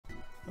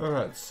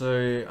Alright,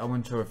 so I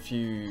went to a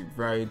few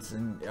raids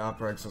and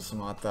outbreaks or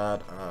something like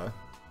that.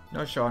 No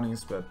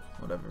shinies, but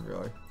whatever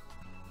really.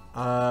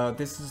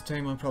 This is a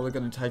team I'm probably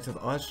going to take to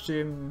the ice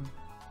gym.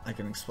 I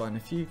can explain a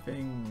few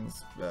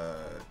things,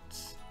 but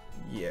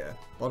yeah.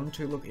 Bottom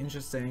two look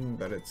interesting,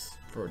 but it's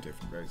for a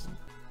different reason.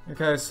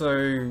 Okay,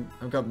 so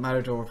I've got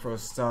Matador for a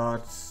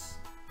start.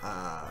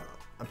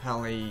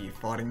 Apparently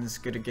fighting is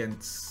good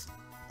against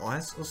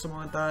ice or something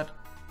like that.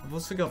 I've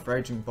also got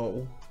Raging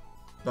Ball,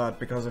 but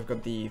because I've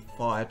got the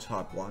fire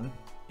type one,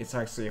 it's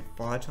actually a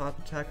fire type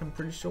attack, I'm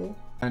pretty sure.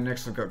 And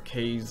next I've got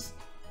Keys.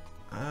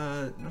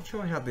 Not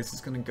sure how this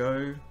is gonna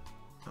go.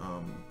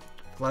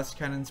 Flash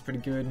Cannon's pretty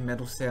good.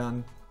 Metal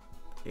Sound,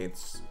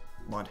 it's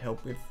might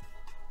help with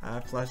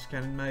Flash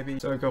Cannon maybe.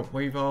 So I've got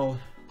Weavile.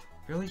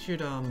 Really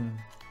should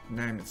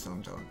name it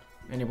sometime.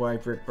 Anyway,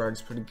 Brick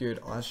Break's pretty good.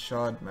 Ice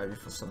Shard, maybe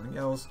for something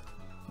else.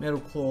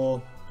 Metal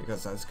Claw,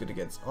 because that's good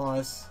against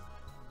ice.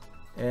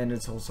 And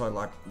it's also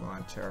like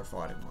my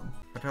terrified one.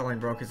 Apparently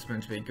Rocket's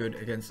meant to be good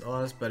against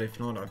ice, but if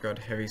not, I've got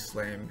Heavy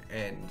Slam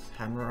and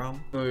Hammer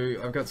Arm. So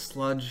I've got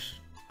Sludge,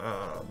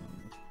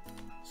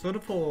 sort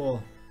of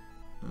for,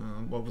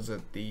 what was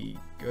it, the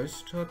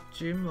Ghost type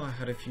gym. I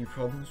had a few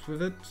problems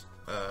with it.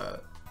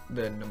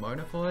 The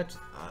Nemona fight.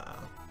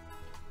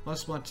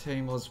 Most of my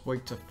team was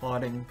weak to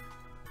fighting,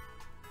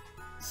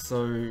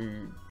 so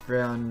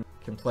Ground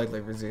completely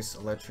resists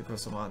electric or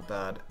something like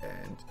that,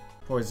 and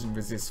Poison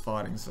resists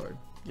fighting, so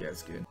yeah,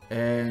 it's good.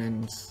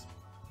 And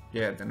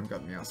yeah, then I've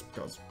got Mouse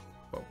because,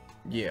 well,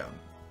 yeah,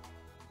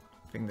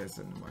 I think there's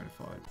a Nemona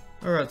fight.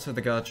 Alright, so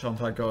the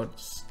Garchomp I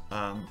got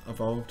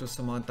evolved or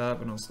something like that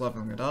when I was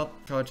leveling it up.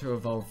 Tried to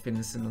evolve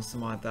Finison or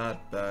something like that,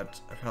 but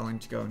apparently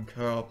to go in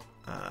co-op,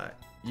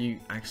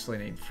 you actually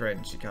need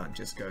friends, you can't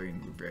just go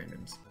in with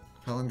randoms.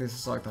 Apparently this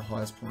is like the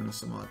highest point or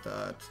something like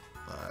that.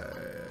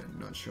 I'm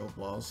not sure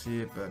why I was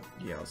here, but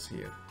yeah, I was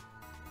here.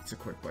 It's a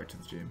quick way to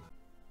the gym.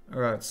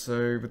 Alright,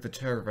 so with the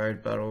Terra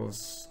Raid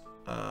battles,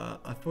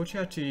 I thought you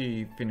had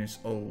to finish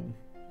all,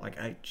 like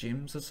 8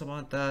 gyms or something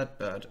like that,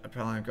 but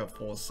apparently I've got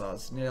 4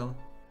 stars now.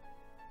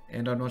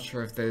 And I'm not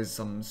sure if there's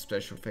some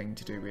special thing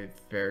to do with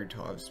fairy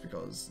types,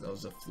 because there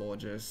was a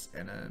Florges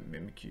and a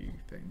Mimikyu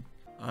thing.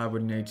 I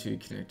would need to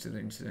connect to the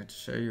internet to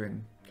show you,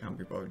 and can't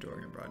be bothered doing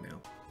it right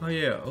now. Oh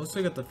yeah, I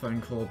also got the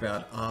phone call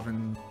about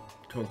Arvin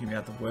talking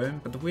about the worm,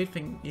 but the weird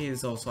thing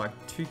is I was like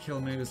 2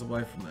 kilometers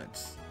away from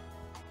it.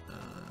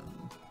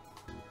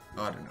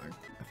 I don't know.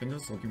 I think I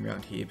was looking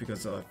around here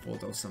because I thought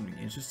there was something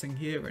interesting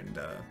here, and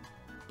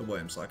the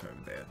worm's like over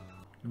there.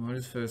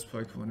 Nemona's first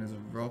Pokemon is a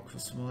rock or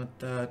something like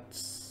that.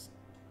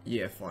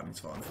 Yeah, fighting's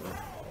fine for it.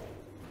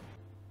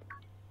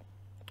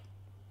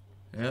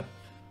 Yep,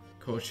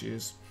 of course she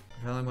is.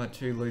 Apparently my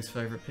 2 least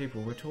favourite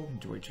people were talking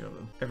to each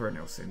other. Everyone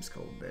else seems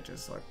cool, they're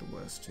just like the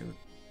worst too.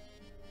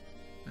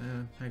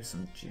 Maybe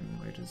some gym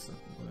leaders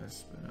are the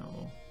worst, but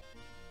no.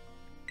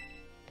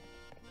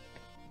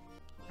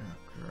 Oh,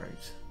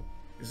 great.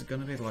 Is it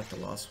gonna be like the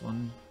last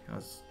one?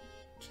 Because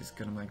she's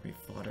gonna make me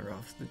fight her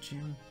after the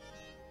gym?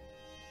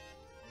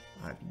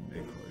 I have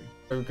no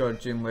clue. We've got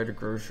Gym Leader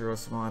Grusha or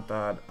something like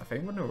that. I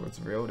think when it was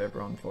revealed,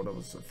 everyone thought it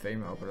was a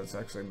female, but it's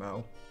actually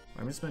male.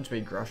 Maybe it's meant to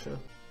be Grusha.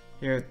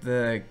 Here at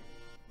the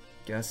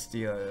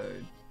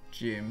Gastia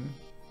gym,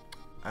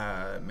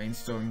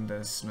 means doing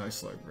the snow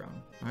slope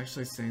run. I've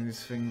actually seen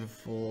this thing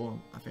before.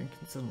 I think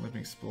it's an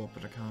Living Sport,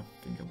 but I can't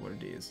think of what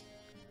it is.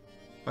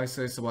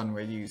 Basically it's the one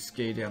where you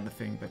ski down the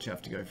thing, but you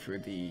have to go through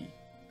the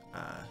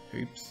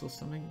hoops or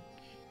something?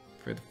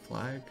 Through the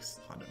flags?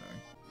 I don't know.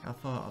 How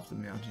far up the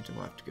mountain do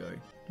I have to go?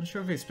 Not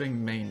sure if he's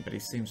being mean, but he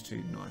seems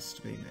too nice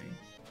to be mean.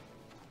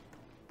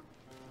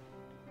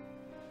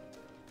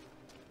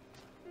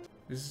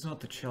 This is not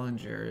the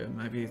challenge area,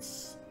 maybe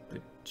it's the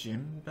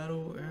gym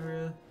battle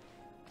area?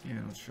 Yeah,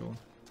 not sure.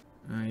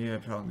 Yeah,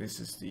 apparently this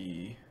is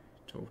the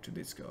talk to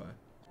this guy.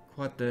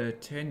 Quite the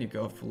tan you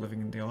got for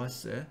living in the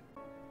ice there.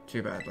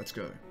 Too bad, let's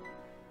go.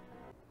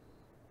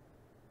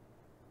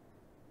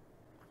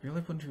 I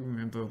really want to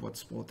remember what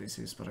sport this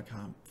is, but I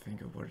can't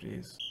think of what it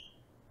is.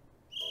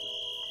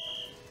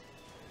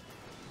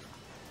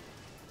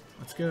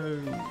 Let's go!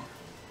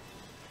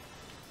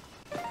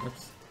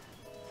 Oops.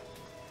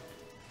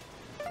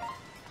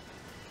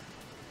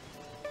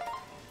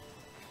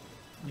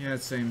 Yeah,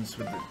 it seems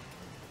with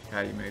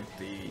how you move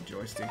the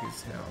joystick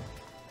is how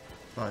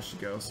fast you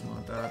go or something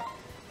like that.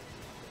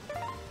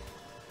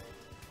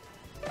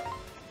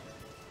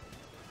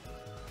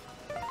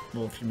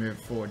 Well, if you move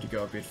forward, you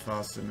go a bit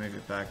faster, move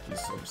it back, you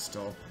sort of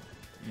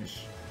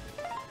stop-ish.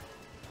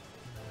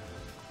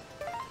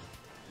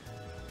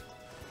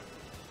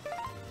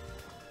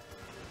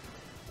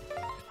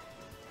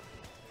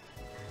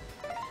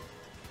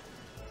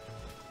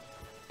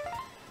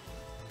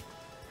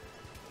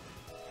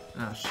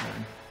 Ah,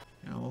 shame.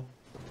 Oh.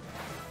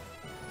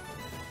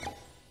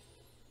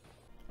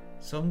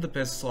 Some of the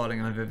best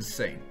sliding I've ever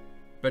seen,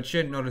 but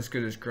yet not as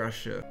good as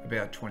Grusha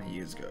about 20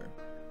 years ago.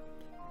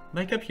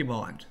 Make up your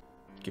mind.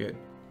 Good.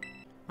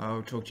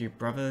 I'll talk to your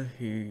brother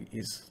who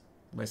is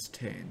less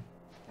tan.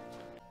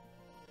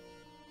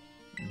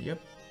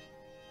 Yep.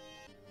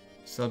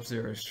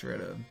 Sub-Zero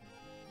Shredder.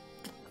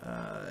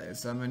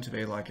 Is that meant to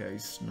be like a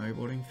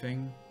snowboarding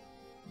thing?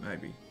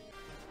 Maybe.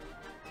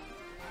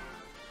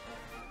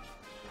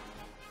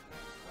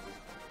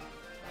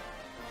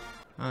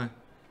 Hi.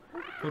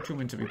 Thought you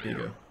meant to be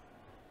bigger.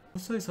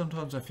 Also,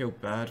 sometimes I feel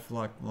bad for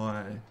like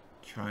my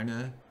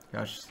trainer.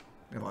 Gosh,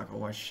 they're like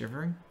always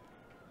shivering.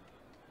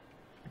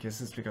 I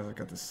guess it's because I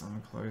got the summer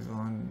clothes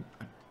on.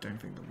 I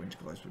don't think the winter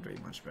clothes would be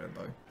much better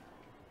though.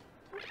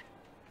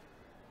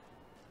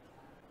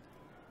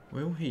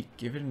 Will he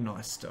give it a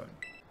nice stone?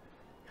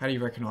 How do you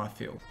reckon I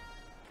feel?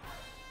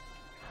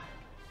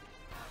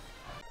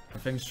 I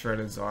think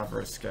Shredder's either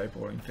a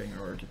skateboarding thing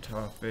or a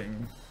guitar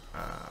thing.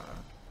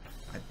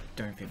 I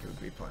don't think it would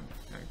be playing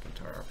a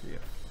guitar up here.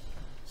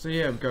 So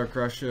yeah, we've got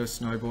Crusher,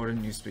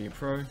 snowboarding, used to be a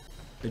pro,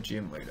 the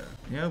gym leader.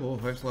 Yeah, well,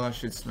 hopefully I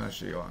should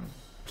smash you on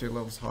 2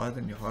 levels higher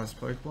than your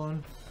highest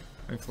Pokemon.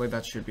 Hopefully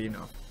that should be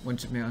enough.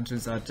 Winter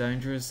mountains are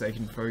dangerous, they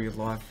can throw your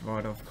life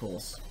right off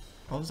course.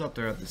 I was up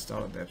there at the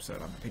start of the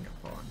episode, I think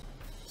I'm fine.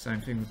 Same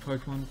thing with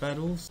Pokemon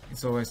battles,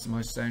 it's always the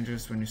most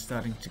dangerous when you're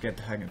starting to get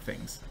the hang of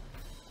things.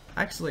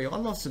 Actually, I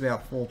lost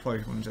about 4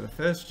 Pokemon to the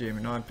first gym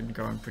and I've been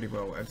going pretty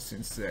well ever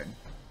since then.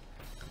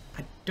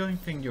 I don't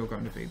think you're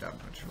going to be that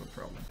much of a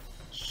problem.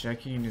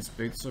 Shaking in his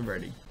boots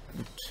already.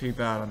 Too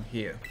bad I'm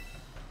here.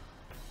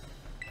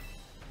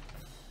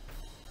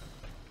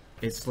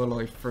 It's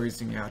literally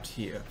freezing out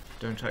here.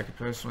 Don't take it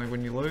personally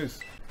when you lose.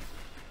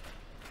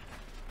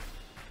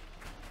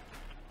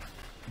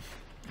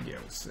 Yeah,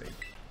 we'll see.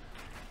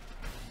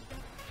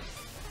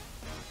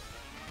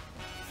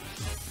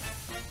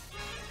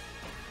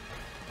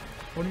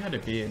 What do you had a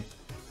beard?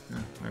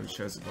 Maybe it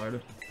shows it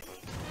later.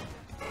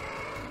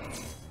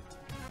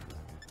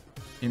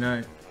 You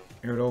know,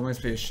 it would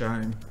almost be a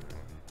shame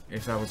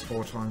if that was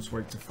 4 times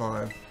weak to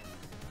 5.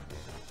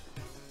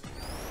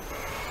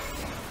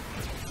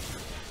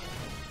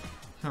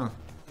 Huh.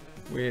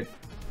 Weird.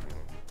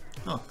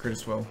 Oh, crit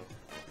as well.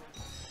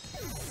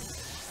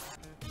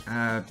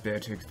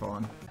 Beartooth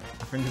fine.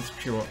 I think it's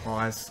pure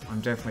ice.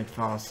 I'm definitely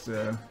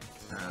faster.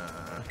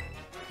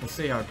 We'll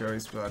see how it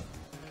goes, but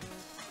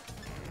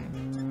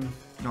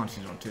 19's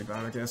not too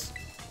bad, I guess.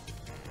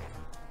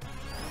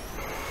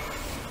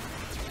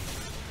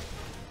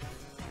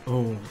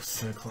 Oh,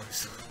 so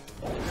close.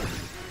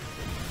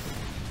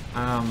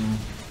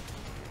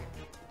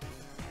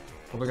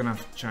 Probably gonna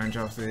have to change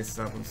after this.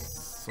 That was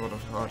sort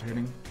of hard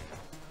hitting.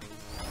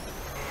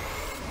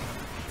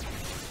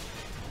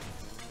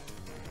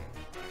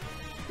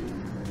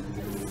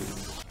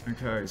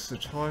 Okay, so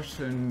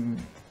Titan,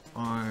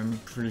 I'm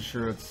pretty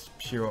sure it's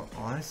pure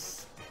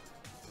ice.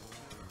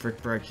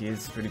 Brick Break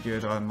is pretty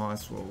good. I might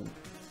as well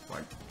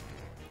like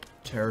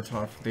Terra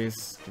type for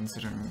this,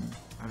 considering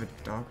I have a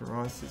darker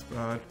ice is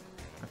bad.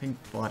 I think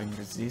Biting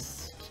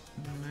Resist,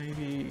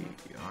 maybe,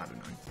 I don't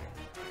know.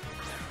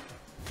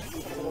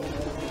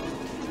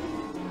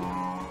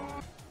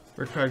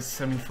 Brick Break's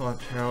 75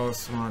 power,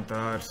 something like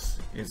that,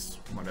 is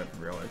whatever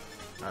really.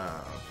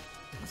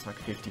 It's like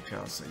 50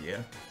 power, so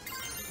yeah.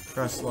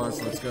 Crash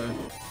Slice, let's go.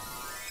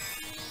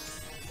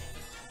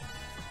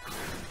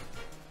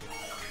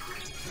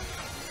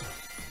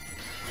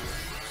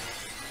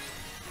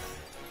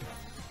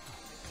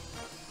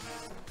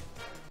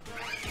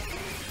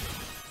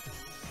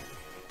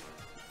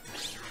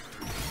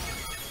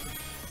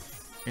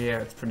 Yeah,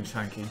 it's pretty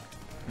tanky,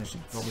 as you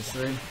can probably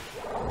see.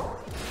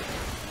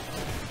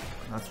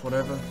 That's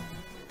whatever.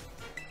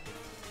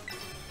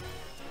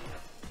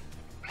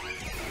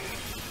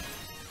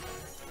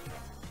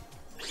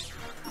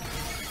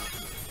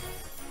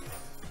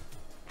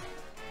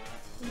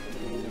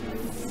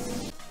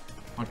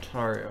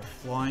 Ontario,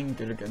 flying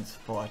good against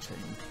fighting.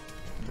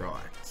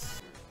 Right.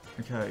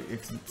 Okay,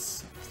 if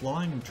it's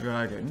Flying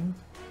Dragon,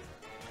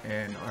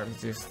 and I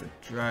resist the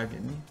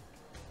dragon,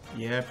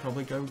 yeah,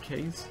 probably go with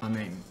Keys. I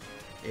mean,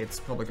 it's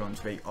probably going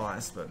to be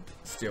ice, but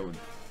still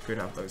could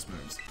have those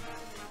moves.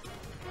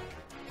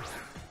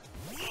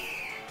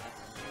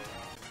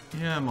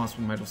 Yeah, might as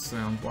well Metal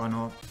Sound, why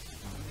not?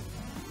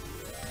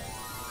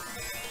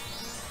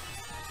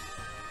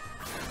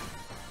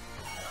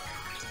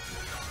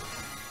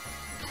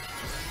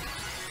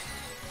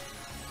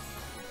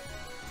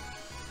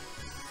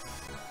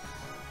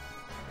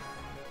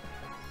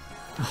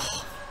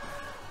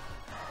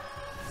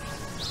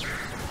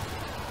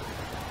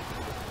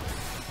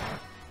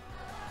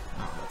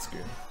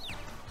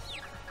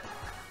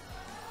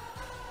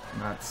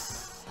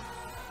 That's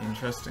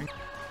interesting.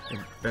 The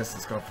best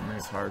it's got for me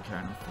is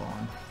Hurricane and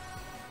Flying.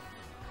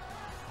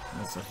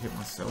 Unless I hit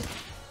myself.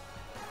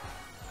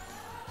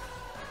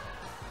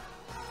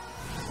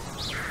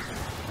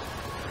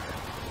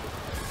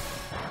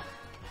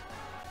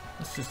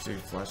 Let's just do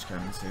Flash Cam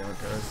and see how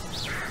it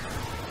goes.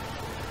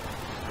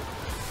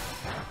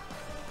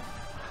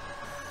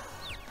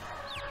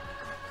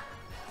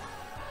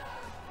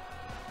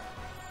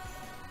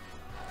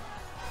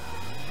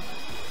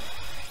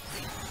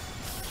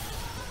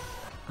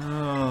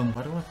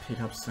 Why do I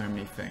pick up so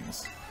many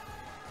things?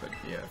 But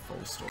yeah,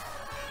 full stop.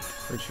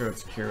 Pretty sure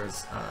it's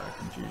Kira's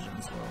confusion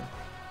as well.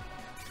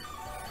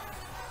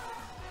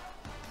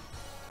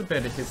 The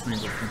better hits me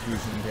with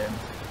confusion again.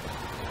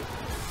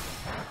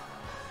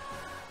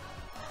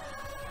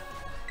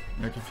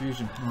 No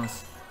confusion,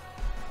 nice.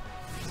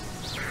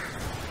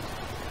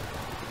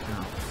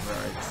 Oh,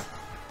 right.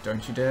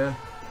 Don't you dare.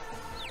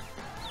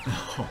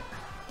 Oh.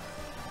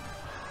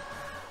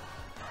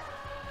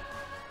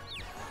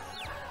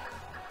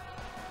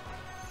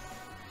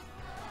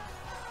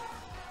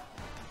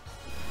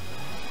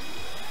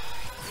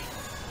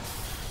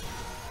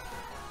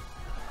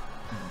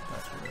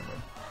 That's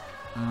whatever.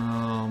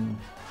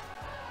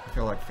 I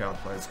feel like foul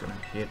play is gonna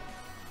hit.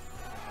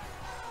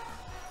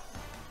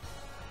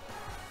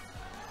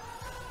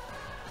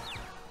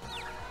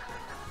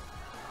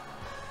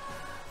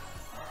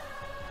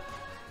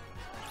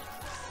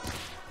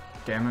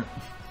 Damn it.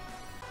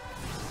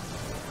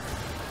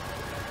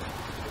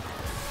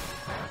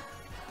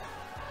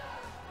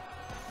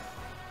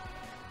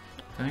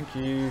 Thank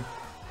you.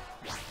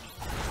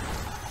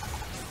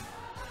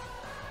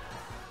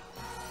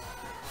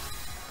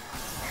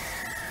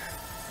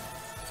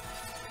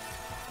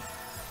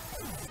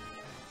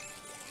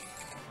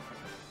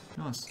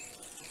 Nice.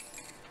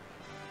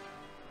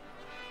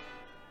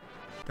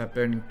 That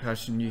burning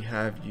passion you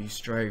have, you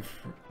strive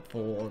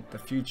for the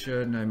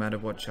future, no matter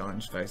what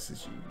challenge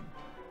faces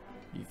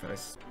you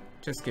face.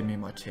 Just give me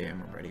my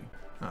TM already.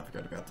 Oh, I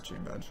forgot about the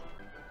gym badge.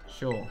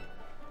 Sure.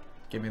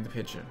 Give me the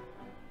picture.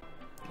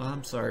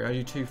 I'm sorry, are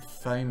you too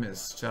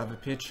famous to have a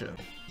picture?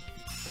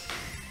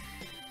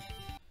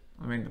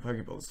 I mean, the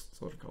Pokeball's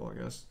sort of cool,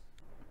 I guess.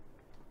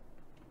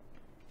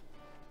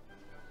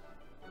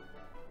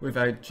 With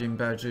 8 gym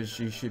badges,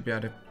 you should be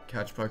able to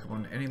catch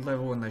Pokemon any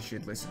level and they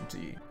should listen to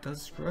you.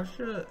 Does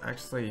Russia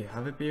actually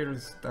have a beard or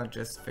is that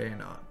just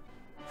fan art?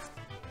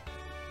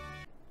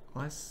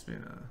 Ice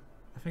Spinner.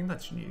 I think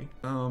that's new.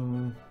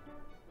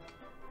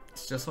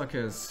 It's just like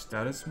a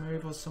status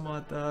move or something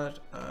like that.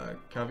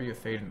 Cover your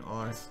feet in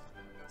ice.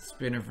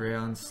 Spin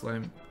around,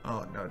 slam.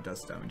 Oh no, it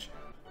does damage.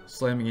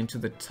 Slamming into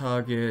the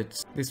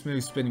target. This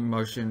move's spinning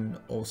motion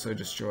also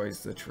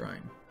destroys the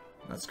terrain.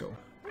 That's cool.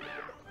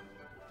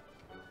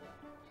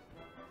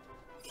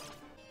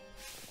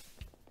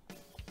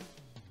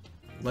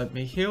 Let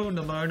me heal,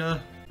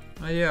 Nimona.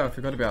 Oh yeah, I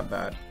forgot about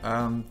that.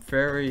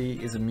 Fairy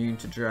is immune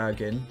to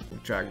Dragon.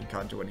 Well, Dragon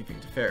can't do anything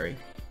to Fairy.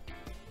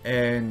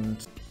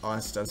 And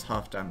Ice does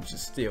half damage to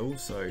Steel,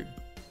 so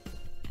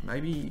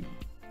maybe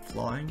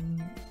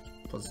Flying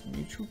was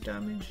neutral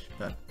damage?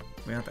 But,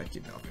 well, that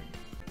did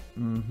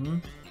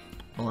nothing.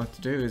 All I have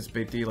to do is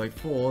beat the Elite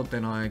 4,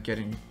 then I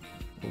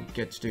will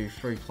get to do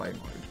free play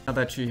mode. Now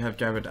that you have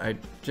gathered 8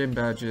 gym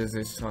badges,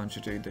 it's time to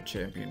do the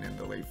Champion and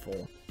the Elite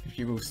 4. If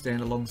you will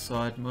stand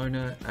alongside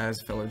Mona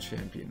as fellow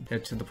champion.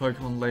 Head to the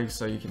Pokemon League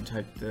so you can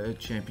take the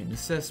champion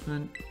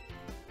assessment.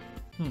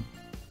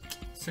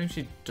 Seems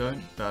you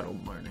don't battle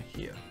Mona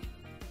here.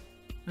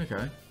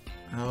 Okay.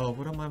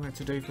 What am I meant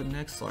to do for the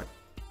next, like,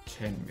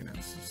 10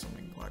 minutes or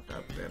something like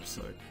that for the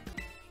episode?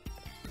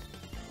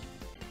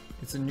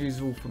 It's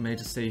unusual for me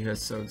to see her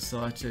so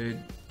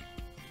excited,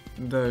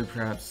 though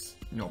perhaps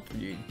not for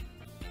you.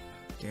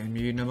 Damn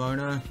you,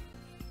 Nimona.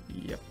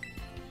 Yep.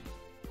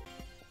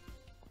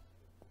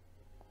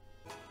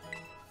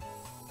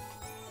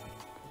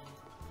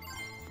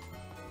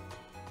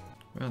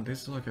 Well,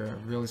 this is like a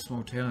really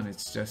small town.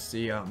 It's just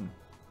the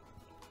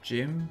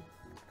gym,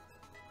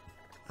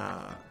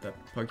 the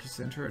Poke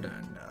Center,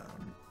 and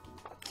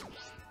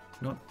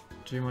not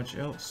too much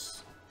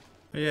else.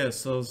 But yeah,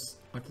 so I was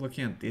like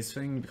looking at this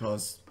thing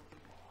because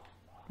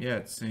yeah,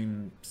 it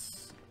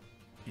seems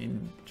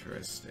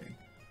interesting.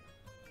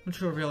 Not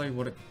sure really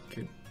what it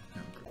could.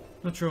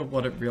 Not sure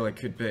what it really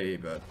could be,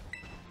 but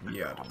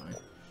yeah, I don't know.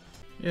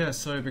 Yeah,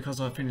 so because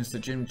I finished the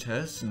gym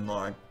test in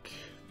like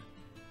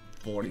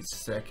 40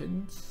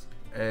 seconds,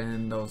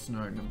 and there was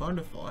no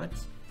Nimona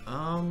fights.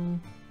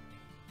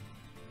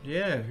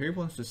 Yeah, who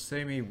wants to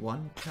see me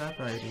one tap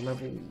a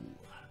level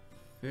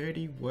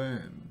 30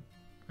 worm?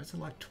 That's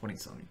like 20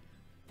 something.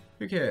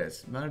 Who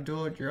cares?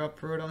 Matador, you're up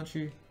for it, aren't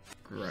you?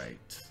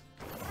 Great.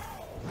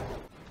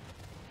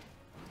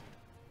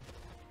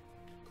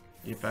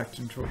 You backed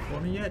into a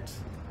corner yet?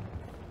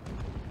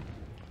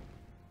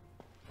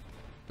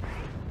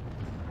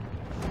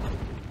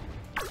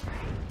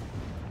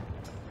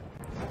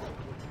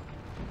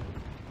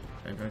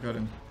 I got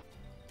him.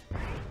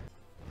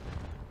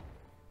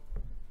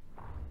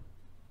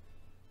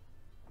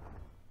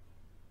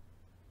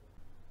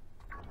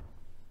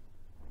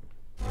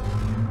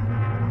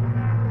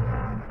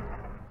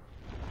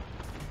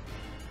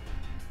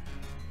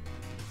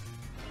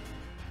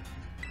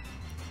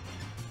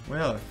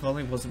 Well, it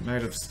finally wasn't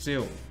made of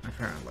steel,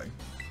 apparently.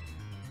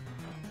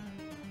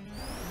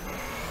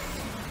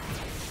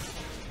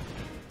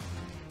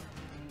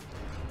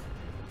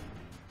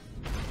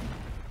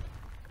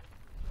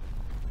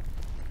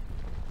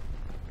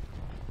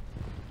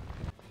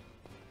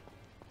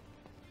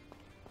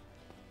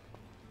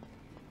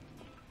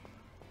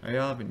 Hey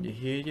Arvin, you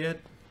here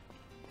yet?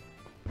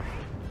 Nah,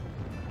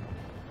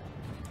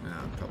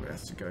 probably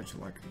has to go to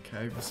like a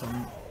cave or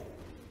something.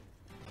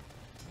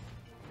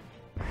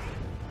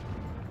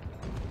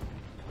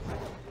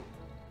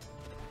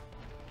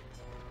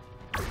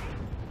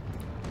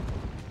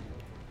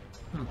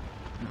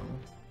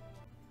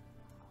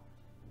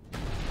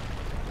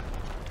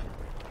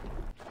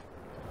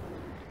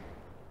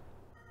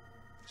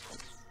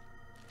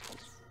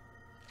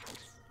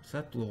 Is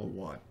that blue or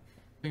white?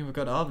 I think we've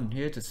got Arvin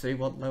here to see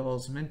what level I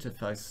was meant to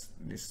face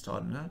this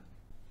Titan at.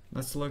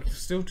 That's the local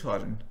Steel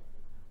Titan.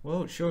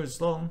 Well, it sure is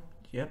long.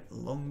 Yep,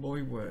 long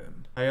boy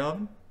worm. Hey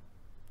Arvin,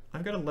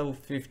 I've got a level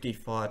 50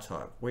 fire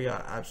type. We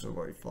are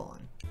absolutely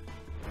fine.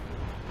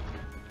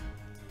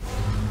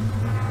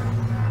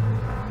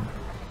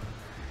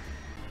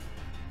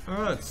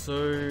 Alright,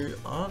 so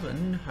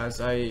Arvin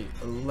has a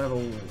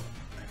level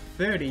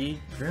 30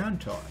 ground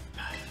type.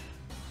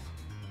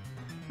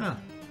 Huh.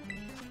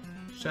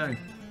 Shame.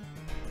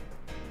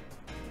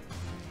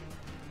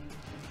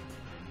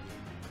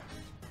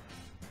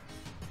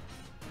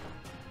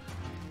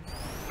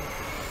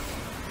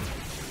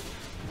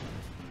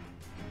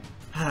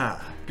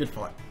 Ah, good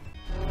fight.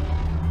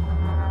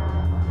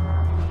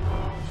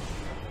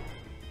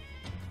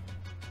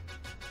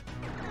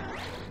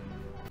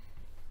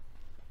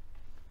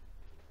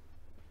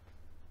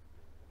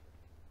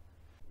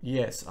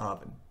 Yes,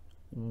 Arvin.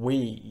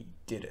 We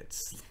did it.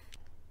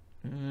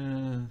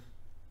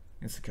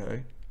 It's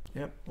okay.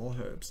 Yep, all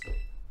herbs.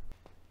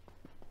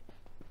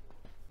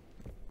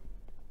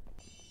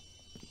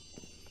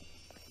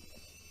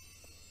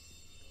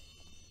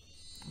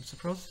 I'm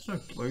surprised there's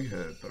no blue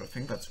herb, but I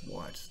think that's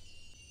white.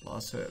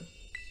 Last herb.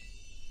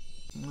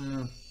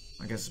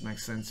 I guess it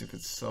makes sense if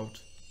it's salt.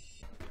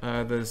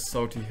 The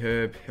salty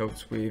herb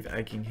helps with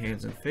aching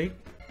hands and feet.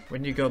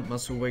 When you got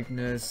muscle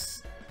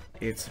weakness,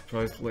 it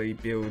supposedly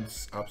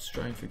builds up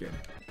strength again.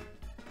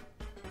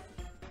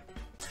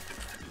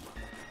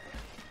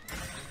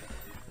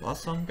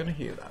 Last time I'm gonna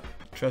hear that.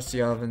 Trusty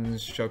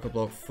Arvin's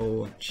Chocolate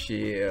full of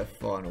cheer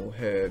final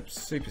herb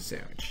super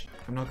sandwich.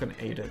 I'm not gonna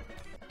eat it.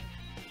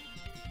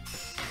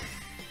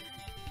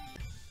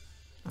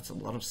 That's a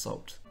lot of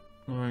salt.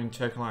 I mean,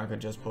 technically I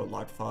could just put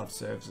like 5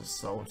 serves of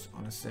salt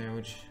on a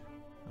sandwich.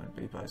 It'd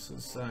be basically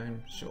the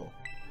same, sure.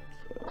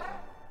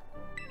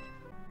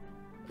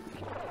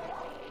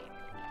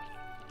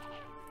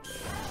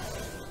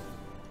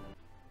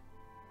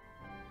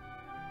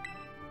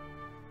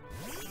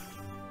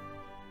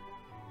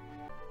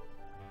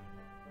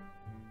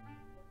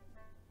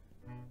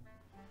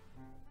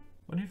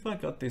 Wonder if I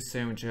got this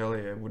sandwich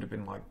earlier, it would have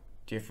been like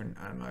different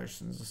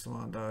animations or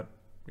something like that.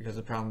 Because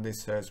apparently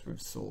this hurts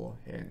with sore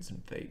hands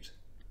and feet.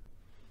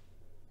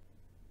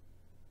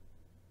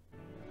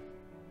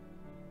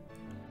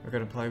 We're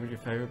gonna play with your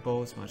favourite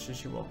ball as much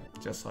as you want,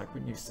 just like we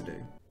used to do.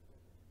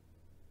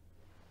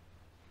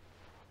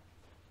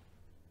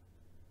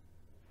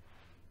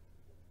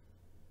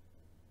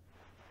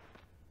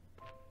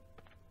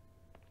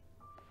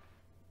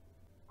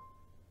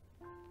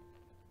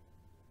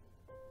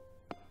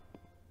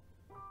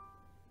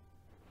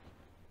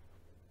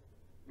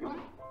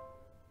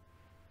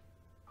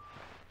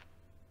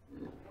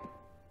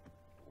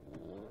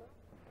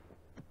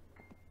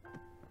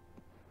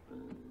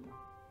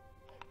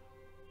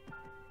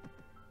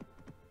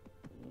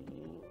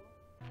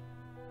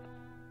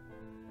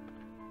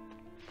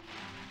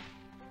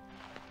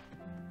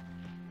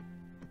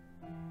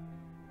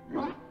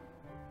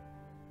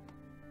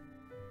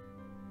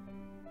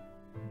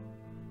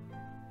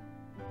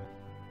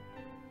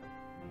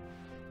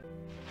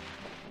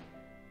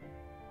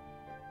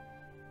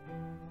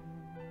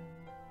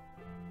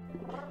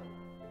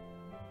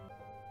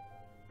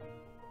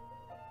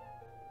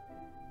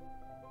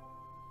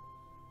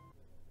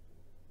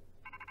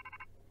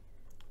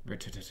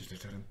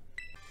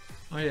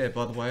 Oh yeah,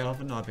 by the way,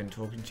 Arvin, I've been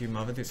talking to your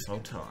mother this whole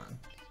time.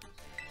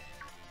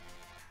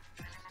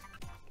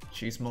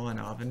 She's mine,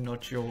 Arvin,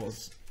 not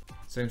yours.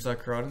 Seems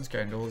like Crichton's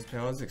gained all his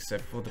powers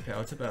except for the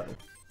power to battle.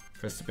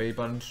 Press the B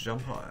button to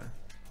jump higher.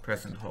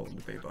 Press and hold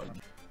the B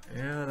button.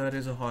 Yeah, that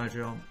is a high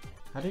jump.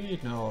 How do you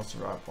know I was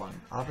the right one?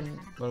 Arvin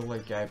literally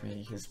gave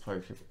me his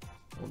Pokeball,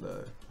 or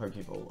the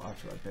Pokeball,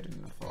 after I bet him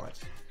in the fight.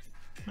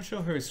 Not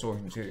sure who he's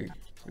talking to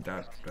with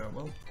that,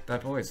 well,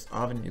 that voice.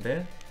 Arvin, you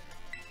there?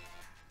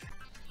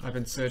 I've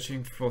been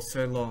searching for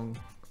so long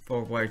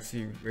for a way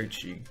to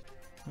reach you.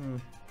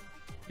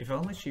 If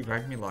only she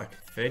rang me like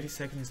 30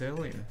 seconds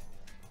earlier.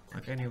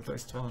 Like any of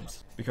those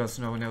times. Because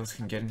no one else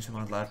can get into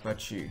my lab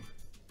but you.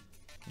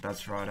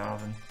 That's right,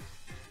 Arvin.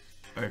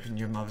 Open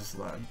your mother's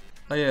lab.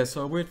 Oh yeah,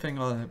 so a weird thing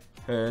I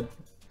heard,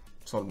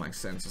 sort of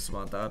makes sense or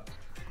something like that.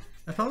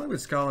 Apparently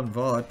with Scarlet and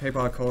Violet, people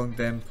are calling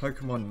them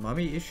Pokemon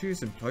mummy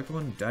issues and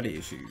Pokemon daddy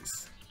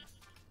issues.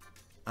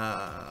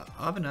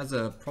 Arvin has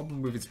a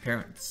problem with his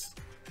parents.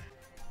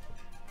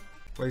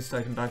 Please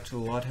take him back to the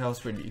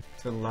lighthouse with you,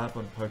 to the lab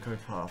on Poco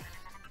Path.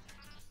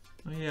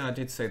 Oh yeah, I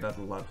did see that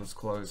the lab was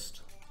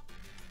closed.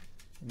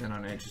 Then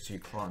I needed to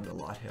climb the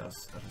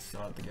lighthouse at the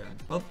start of the game.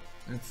 Well,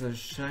 it's a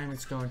shame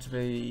it's going to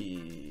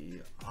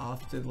be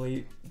after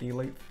the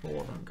Elite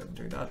Four that I'm going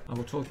to do that. I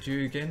will talk to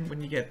you again when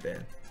you get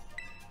there.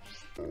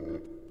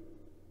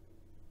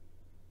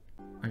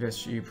 I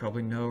guess you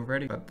probably know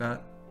already, but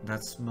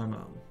that's my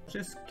mum.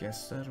 Just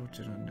guessed that, or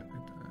did I know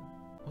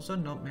that? Was I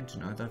not meant to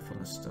know that from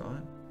the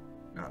start?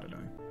 I don't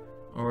know.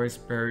 Always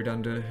buried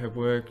under her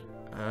work,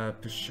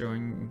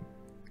 pursuing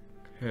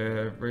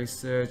her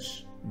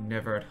research,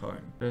 never at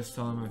home. First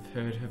time I've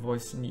heard her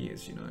voice in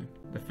years, you know.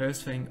 The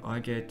first thing I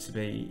get to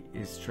be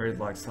is treated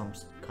like some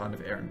kind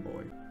of errand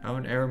boy. How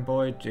an errand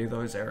boy do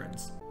those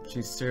errands.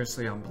 She's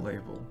seriously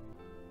unbelievable.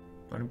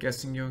 But I'm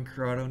guessing you and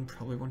Karaton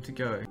probably want to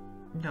go.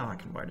 No, I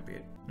can wait a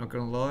bit. Not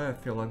gonna lie, I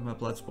feel like my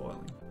blood's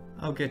boiling.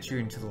 I'll get you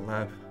into the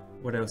lab.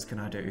 What else can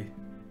I do?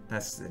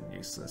 That's the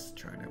useless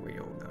trainer we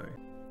all know.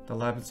 The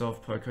lab is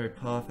off Poco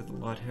Path at the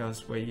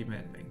lighthouse where you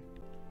met me.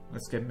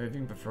 Let's get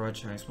moving before I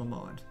change my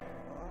mind.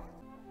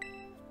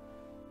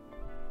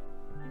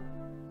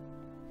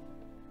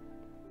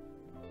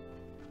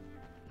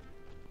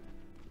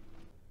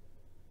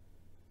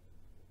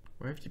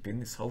 Where have you been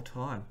this whole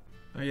time?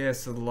 Oh yeah,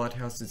 so the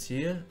lighthouse is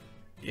here.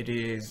 It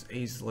is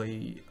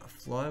easily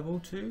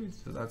flyable too,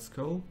 so that's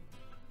cool.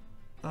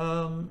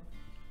 Oh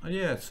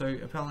yeah, so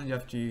apparently you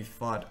have to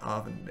fight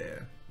Arven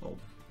there. Well,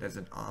 there's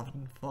an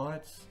Arven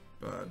fight,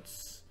 but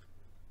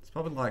it's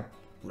probably like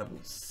level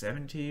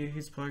 70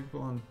 his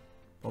Pokemon.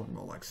 Probably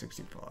more like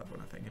 65 when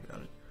I think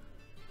about it.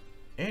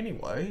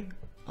 Anyway,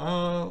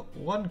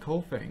 one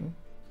cool thing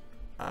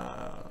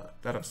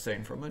that I've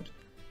seen from it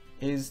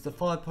is the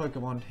 5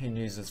 Pokemon he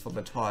uses for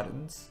the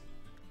Titans.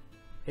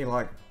 He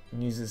like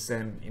uses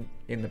them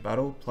in the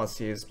battle, plus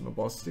he is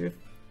Mabosstiff.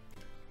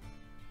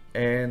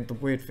 And the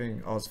weird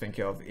thing I was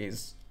thinking of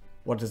is,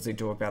 what does he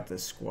do about the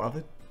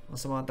Squavit or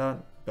something like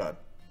that?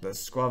 But the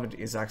Squavit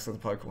is actually the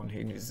Pokemon he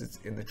uses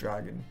in the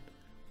Dragon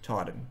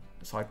Titan.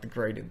 It's like the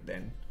gradient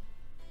then.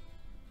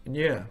 And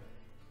yeah,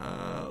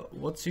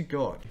 what's he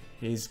got?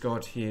 He's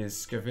got his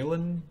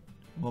Scavillain,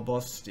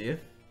 Mabosstiff,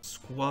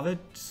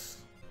 Squavit,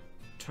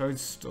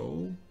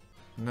 Toadstool,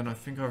 and then I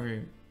think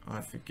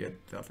I forget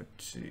the other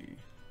 2.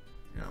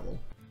 Yeah, well.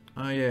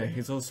 Oh yeah,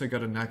 he's also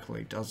got a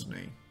Nacli, doesn't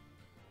he?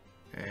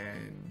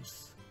 And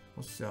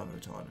what's the other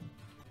Titan?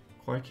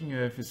 Quaking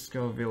Earth is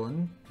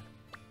Scavillain.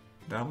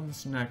 That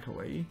one's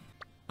Nacli.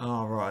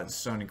 Oh right,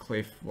 Stony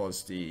Cliff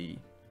was the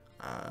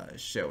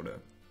shelter.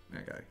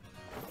 Okay.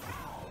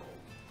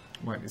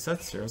 Wait, is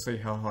that seriously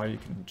how high you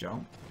can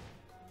jump?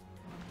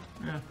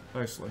 Yeah,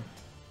 basically.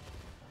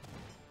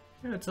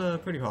 Yeah, it's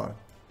pretty high.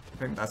 I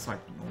think that's like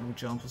normal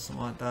jump or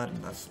something like that,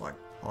 and that's like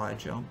high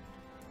jump.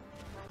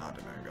 I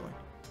don't know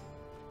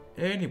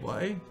really.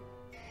 Anyway,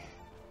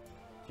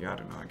 yeah, I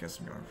don't know. I guess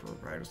I'm going for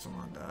a raid or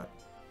something like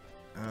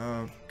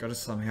that. Gotta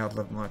somehow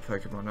level my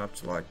Pokemon up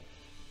to like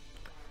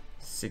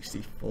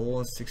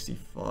 64,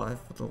 65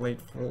 for the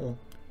Elite Four.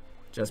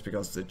 Just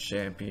because the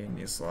champion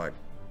is like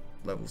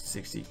level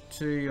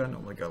 62, I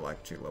normally go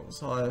like 2 levels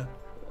higher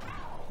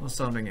or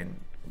something, and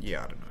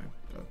yeah, I don't know.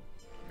 But,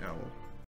 yeah, well.